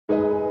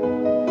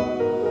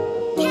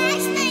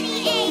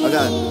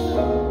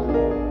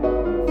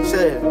nothing.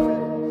 Shit,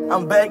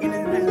 I'm back in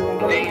this bitch.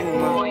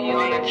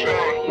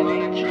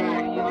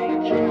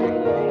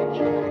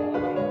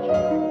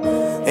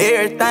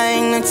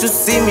 Everything that you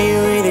see me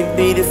with, it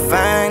be the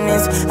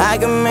finest. I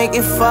can make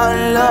it fall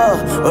in love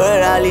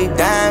with all these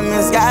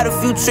diamonds. Got a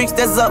few tricks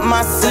that's up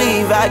my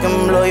sleeve I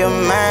can blow your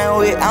mind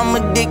with. I'm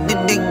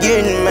addicted to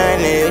getting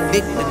money,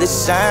 addicted to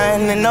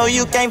shining. No,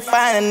 you can't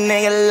find a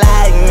nigga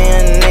like me,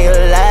 a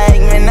nigga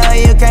like me. No,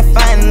 you can't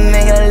find a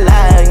nigga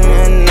like me,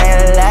 a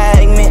nigga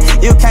like me.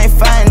 You can't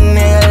find a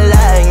nigga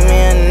like me,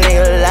 a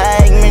nigga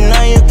like me. No,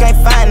 you can't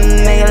find a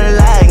nigga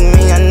like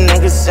me, a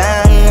nigga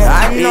shining.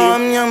 I know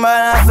I'm young, but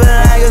I feel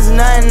like it's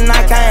nothing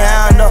I can't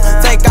handle.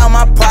 Take all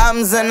my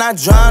problems and I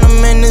drown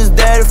them in this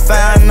dirty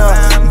final.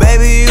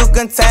 Baby, you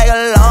can tag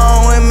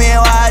along with me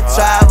while I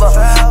travel.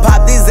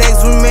 Pop these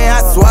eggs with me,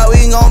 I swear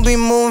we gon' be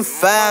moving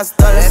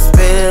faster. Let's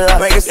speed it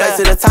up, make it straight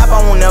to the top,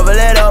 I won't never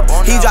let up.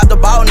 He dropped the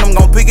ball and I'm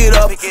gon' pick it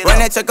up. Run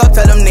that check up,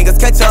 tell them niggas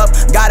catch up.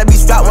 Gotta be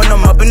strapped when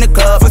I'm up in the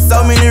club. For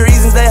so many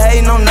reasons they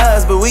hating on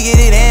us, but we get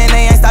it in,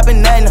 they ain't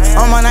stopping nothing.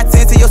 I'm on that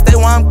 10 to your stay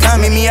where I'm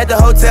coming. Meet me at the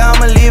hotel,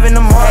 I'ma leave in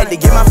the morning. Had to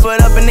get my foot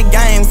up in the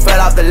game,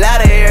 fell off the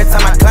ladder every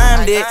time I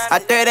climbed it. I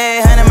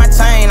 3800 my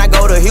chain, I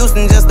go to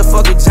Houston just to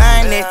fuck with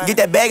China. Get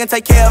that bag and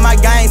take care of my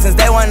gang, since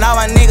day one all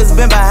my niggas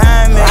been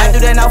behind me. I do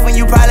that now when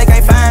you probably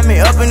can't find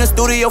me. Up in the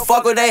studio,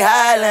 fuck with they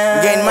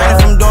highland. Getting money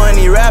from doing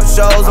these rap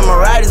shows, I'ma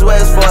ride this way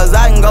as far as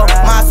I can go.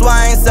 My swear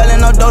I ain't selling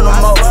no dough no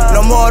more.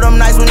 No more of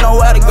them nights with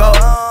nowhere to go.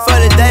 For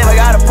the day, I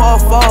got a pour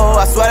four.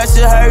 I swear that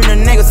shit hurtin' a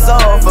nigga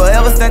soul.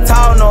 Forever stand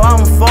tall, no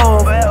I'm a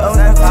fool.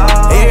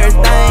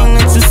 Everything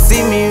that you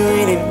see me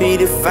with, it be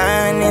the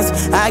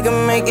finest. I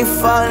can make it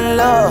fall in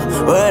love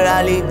with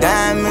all these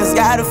diamonds.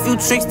 Got a few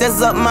tricks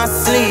that's up my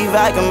sleeve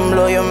I can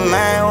blow your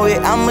mind with.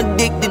 I'm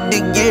addicted to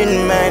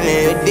getting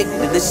money,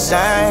 addicted to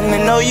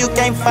shining. No, you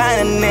can't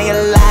find a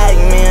nigga like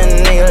me, a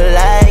nigga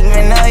like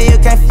me. No, you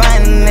can't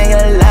find a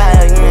nigga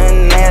like me, a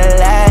nigga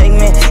like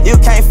me. You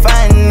can't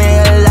find a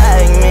nigga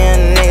like me, a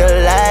nigga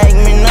like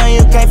me. No,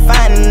 you can't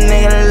find a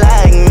nigga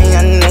like me,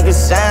 a nigga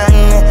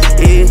shining.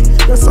 Yeah.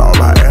 That's all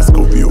I ask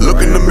of you.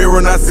 Look in the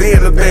mirror, not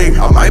seeing a thing.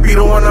 I might be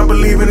the one not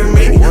believing in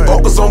me.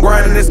 Focus on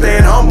grinding and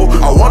staying humble.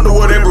 I wonder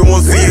what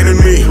everyone's seeing in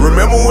me.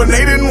 Remember when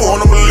they didn't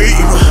want to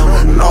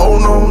believe? No,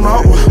 no,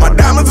 no. My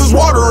diamonds is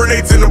water and they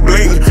tend to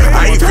bling.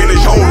 I ain't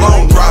finished, hold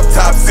on. Drop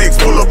top 6,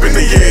 pull up in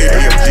the air.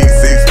 AMG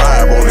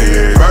 6'5" on the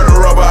air. Burning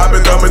rubber, I've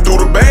been thumbing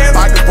through the bands.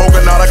 I can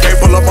poking out, I can't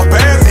pull up my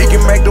pants. It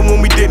can make them when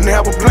we didn't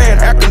have a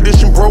plan. Air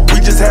condition broke, we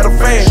just had a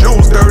fan.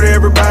 Shoes dirty,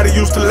 everybody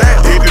used to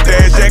laugh. Hit the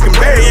dash, Jack and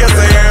Bay, yes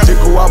I am. Chick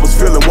who I was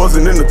feeling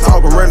wasn't in the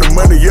talking, ran the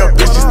money up,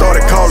 then she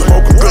started calling.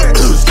 Smoking good,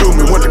 excuse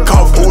me, went to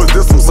cough. Who is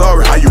this? I'm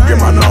sorry, how you get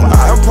my number?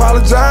 I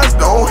apologize,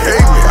 don't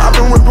hate me. I've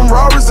been whipping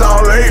Robbers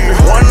all lately.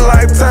 One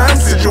lifetime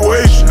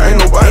situation, ain't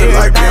nobody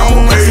like me,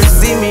 I'm a you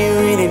see me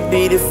with, it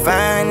be the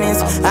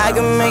finest. I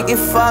can make it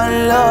fall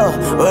in love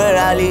with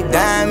all these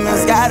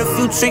diamonds. Got a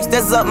few tricks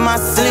that's up my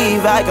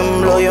sleeve I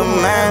can blow your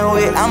mind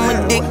with. I'm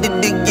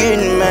addicted to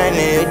getting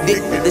money,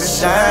 addicted to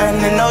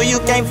shining. No, you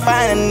can't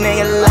find a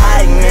nigga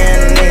like me, a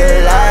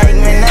nigga like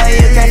me. No,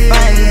 you can't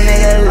find a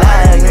nigga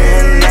like me,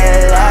 a nigga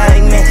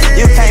like me.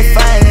 You can't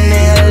find a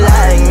nigga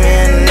like me,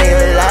 a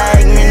nigga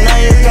like me. No,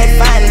 you can't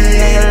find a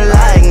nigga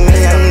like me,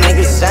 a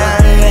nigga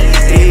shining.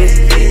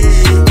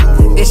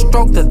 It's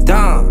stroke the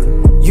dawn,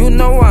 you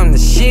know I'm the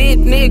shit,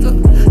 nigga.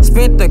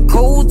 Spent the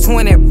cool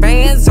 20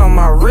 bands on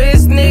my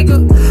wrist,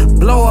 nigga.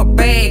 Blow a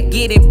bag,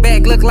 get it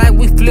back, look like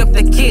we flipped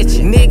the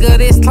kitchen. Nigga,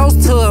 this close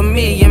to $1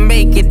 million,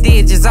 make your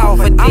digits off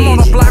a digit. I'm on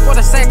the block with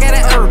a sack of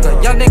that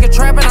Urka. Young nigga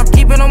trapping, I'm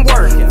keeping them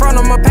working. Front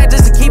of my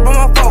patches to keep them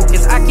on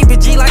focus. I keep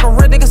it G like a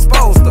real nigga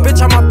supposed to.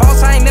 Bitch, I'm a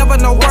boss, I ain't never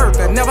no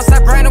worker. Never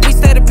stop grinding, we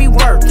steady be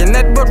working.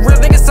 That but real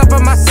niggas up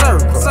in my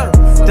circle.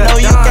 No,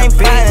 you can't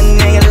find a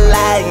nigga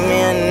like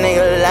me, a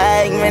nigga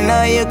like me.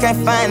 No, you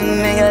can't find a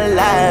nigga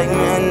like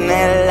me, a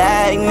nigga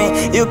like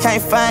me. You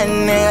can't find a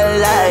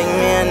nigga like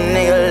me, a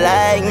nigga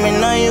like me.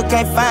 No, you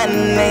can't find a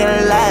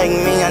nigga like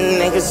me, a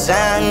nigga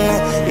shining.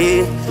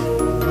 Yeah.